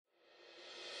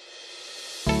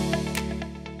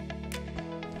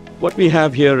What we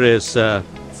have here is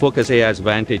FocusAI's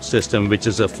Vantage system, which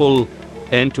is a full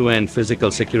end-to-end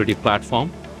physical security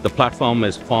platform. The platform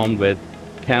is formed with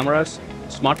cameras,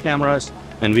 smart cameras,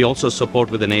 and we also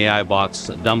support with an AI box,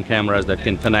 dumb cameras that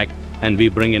can connect, and we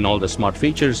bring in all the smart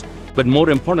features. But more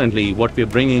importantly, what we're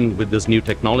bringing with this new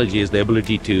technology is the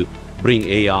ability to bring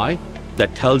AI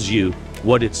that tells you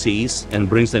what it sees and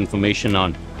brings the information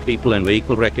on people and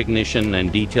vehicle recognition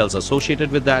and details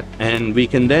associated with that. And we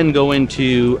can then go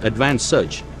into advanced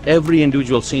search. Every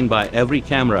individual seen by every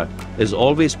camera is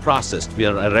always processed. We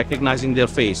are recognizing their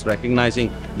face,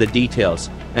 recognizing the details,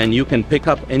 and you can pick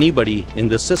up anybody in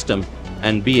the system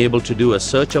and be able to do a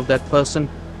search of that person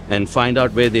and find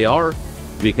out where they are.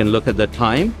 We can look at the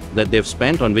time that they've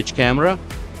spent on which camera,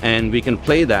 and we can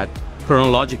play that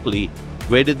chronologically.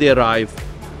 Where did they arrive?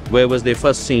 Where was they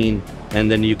first seen? And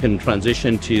then you can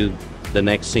transition to the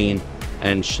next scene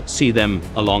and see them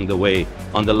along the way.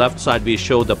 On the left side, we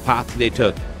show the path they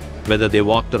took, whether they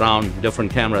walked around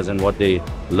different cameras and what they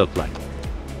look like.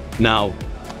 Now,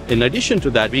 in addition to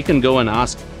that, we can go and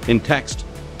ask in text,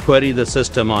 query the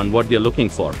system on what they're looking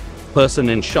for. Person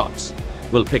in shots.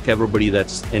 We'll pick everybody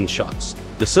that's in shots.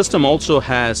 The system also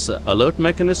has alert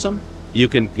mechanism. You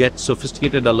can get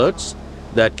sophisticated alerts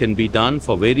that can be done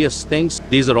for various things.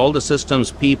 These are all the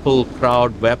systems: people,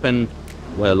 crowd, weapon,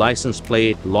 license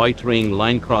plate, loitering,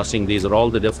 line crossing. These are all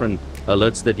the different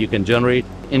alerts that you can generate.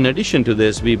 In addition to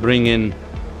this, we bring in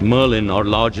Merlin, or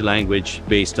large language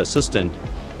based assistant,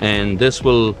 and this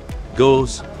will go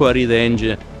query the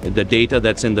engine, the data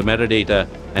that's in the metadata,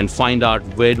 and find out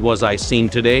where was I seen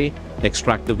today,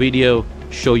 extract the video,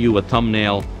 show you a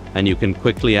thumbnail, and you can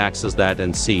quickly access that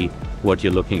and see what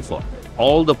you're looking for.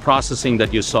 All the processing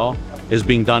that you saw is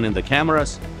being done in the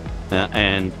cameras,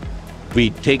 and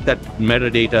we take that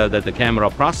metadata that the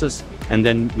camera processes, and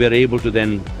then we're able to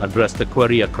then address the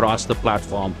query across the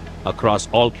platform, across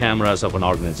all cameras of an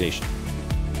organization.